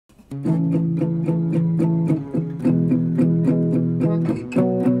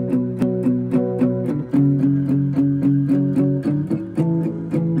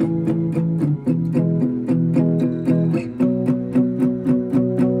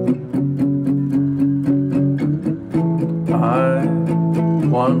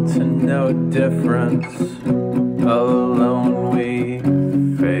want to know difference, alone we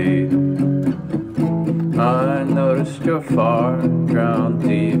fade. I noticed you're far, drowned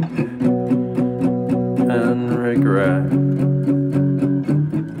deep in regret.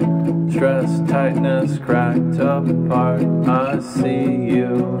 Stress, tightness, cracked apart. I see you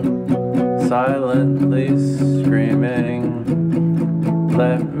silently screaming,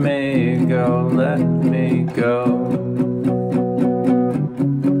 let me go, let me go.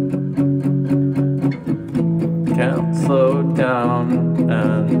 Can't slow down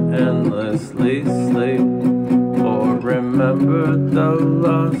and endlessly sleep, or remember the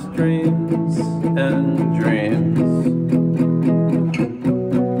lost dreams and dreams.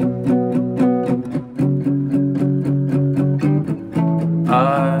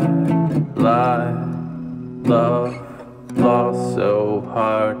 I lie, love, lost so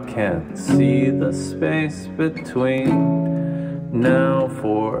hard, can't see the space between. Now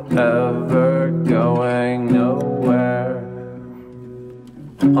forever going nowhere,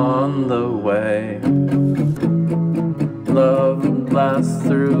 on the way. Love lasts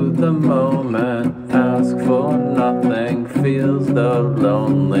through the moment, ask for nothing, feels the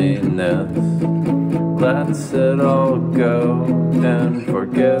loneliness. Lets it all go in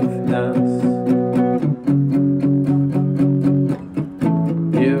forgiveness.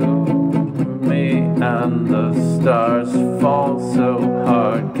 You, me, and the stars fall so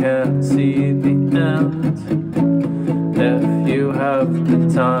hard, can't see the end. If you have the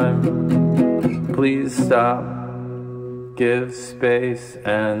time, please stop, give space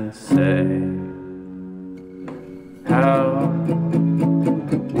and say, how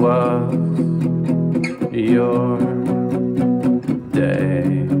was your